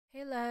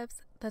Hey loves,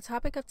 the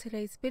topic of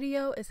today's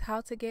video is how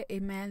to get a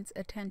man's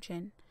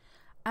attention.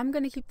 I'm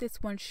going to keep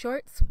this one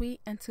short, sweet,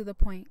 and to the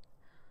point.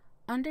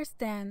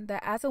 Understand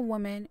that as a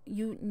woman,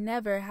 you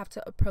never have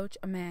to approach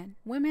a man.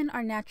 Women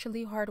are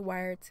naturally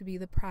hardwired to be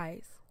the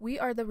prize. We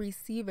are the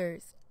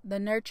receivers, the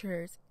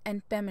nurturers,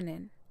 and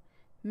feminine.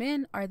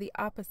 Men are the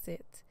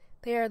opposite.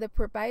 They are the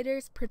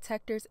providers,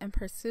 protectors, and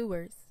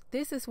pursuers.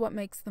 This is what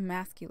makes them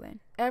masculine.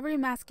 Every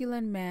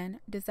masculine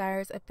man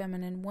desires a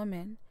feminine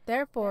woman.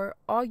 Therefore,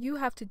 all you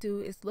have to do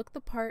is look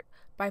the part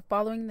by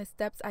following the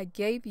steps I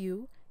gave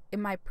you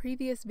in my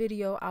previous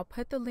video. I'll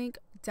put the link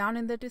down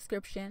in the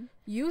description.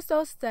 Use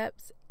those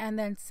steps and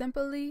then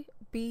simply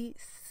be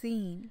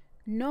seen.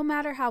 No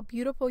matter how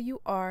beautiful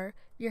you are,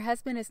 your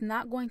husband is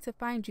not going to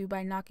find you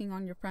by knocking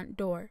on your front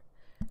door.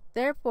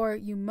 Therefore,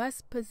 you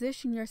must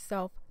position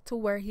yourself to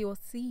where he will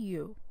see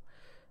you.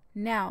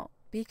 Now,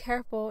 be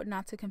careful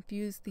not to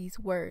confuse these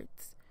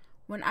words.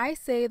 When I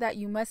say that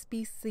you must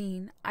be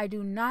seen, I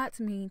do not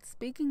mean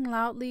speaking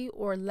loudly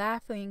or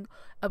laughing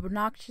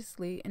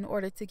obnoxiously in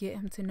order to get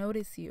him to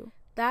notice you.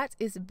 That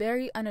is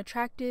very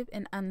unattractive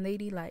and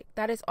unladylike.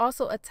 That is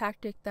also a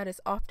tactic that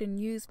is often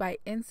used by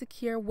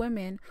insecure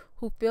women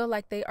who feel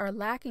like they are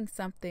lacking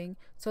something,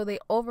 so they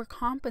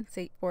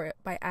overcompensate for it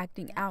by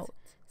acting out.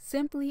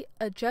 Simply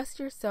adjust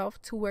yourself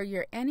to where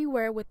you're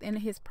anywhere within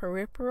his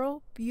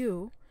peripheral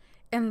view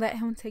and let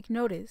him take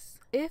notice.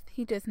 If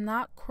he does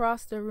not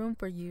cross the room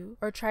for you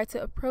or try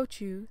to approach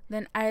you,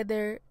 then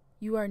either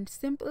you are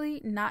simply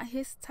not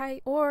his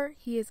type or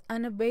he is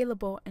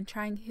unavailable and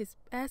trying his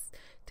best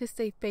to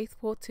stay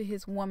faithful to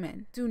his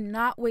woman. Do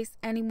not waste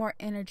any more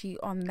energy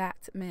on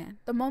that man.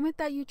 The moment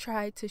that you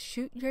try to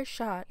shoot your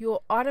shot, you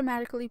will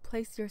automatically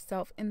place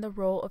yourself in the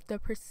role of the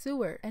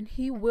pursuer, and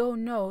he will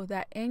know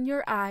that in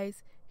your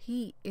eyes,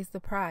 he is the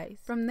prize.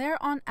 From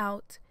there on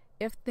out,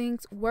 if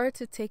things were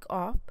to take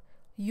off,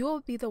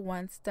 you'll be the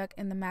one stuck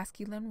in the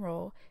masculine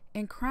role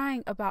and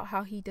crying about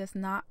how he does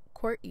not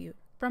court you.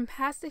 From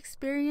past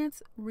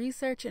experience,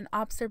 research, and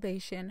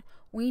observation,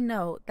 we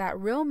know that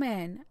real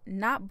men,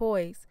 not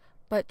boys,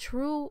 but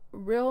true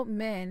real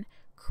men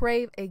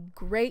crave a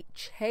great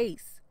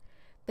chase.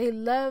 They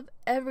love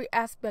every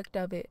aspect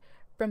of it,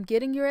 from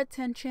getting your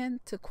attention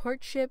to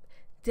courtship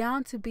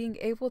down to being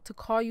able to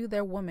call you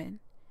their woman.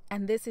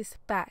 And this is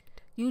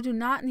fact. You do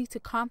not need to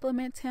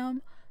compliment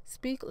him,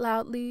 speak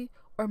loudly,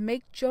 or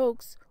make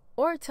jokes,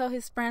 or tell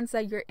his friends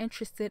that you're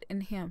interested in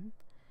him.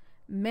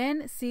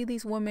 Men see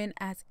these women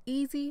as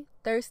easy,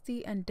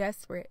 thirsty, and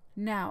desperate.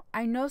 Now,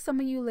 I know some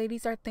of you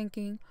ladies are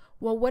thinking,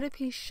 well, what if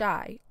he's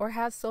shy or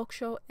has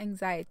social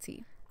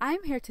anxiety?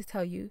 I'm here to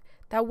tell you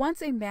that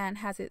once a man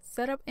has it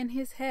set up in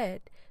his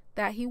head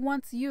that he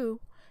wants you,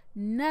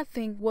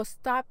 nothing will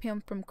stop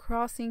him from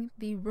crossing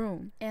the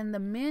room. And the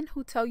men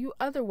who tell you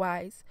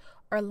otherwise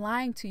are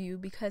lying to you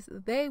because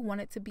they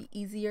want it to be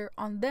easier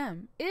on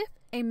them. If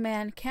a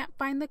man can't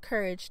find the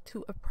courage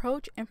to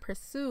approach and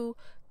pursue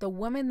the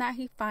woman that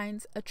he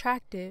finds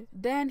attractive,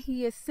 then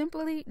he is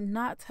simply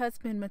not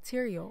husband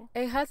material.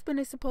 A husband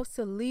is supposed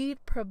to lead,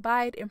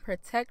 provide, and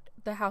protect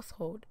the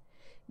household.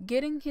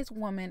 Getting his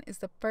woman is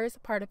the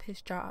first part of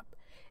his job.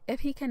 If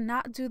he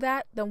cannot do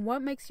that, then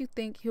what makes you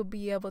think he'll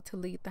be able to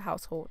lead the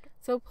household?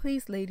 So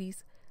please,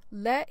 ladies,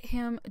 let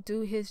him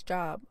do his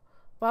job.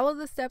 Follow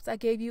the steps I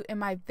gave you in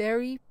my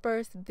very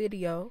first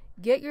video.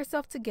 Get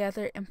yourself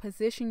together and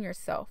position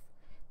yourself.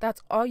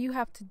 That's all you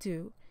have to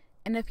do.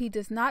 And if he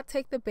does not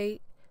take the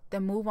bait,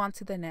 then move on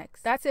to the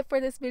next. That's it for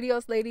this video,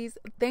 ladies.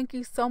 Thank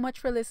you so much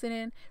for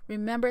listening.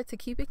 Remember to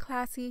keep it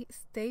classy,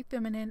 stay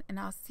feminine, and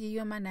I'll see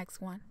you in my next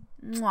one.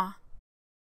 Mwah.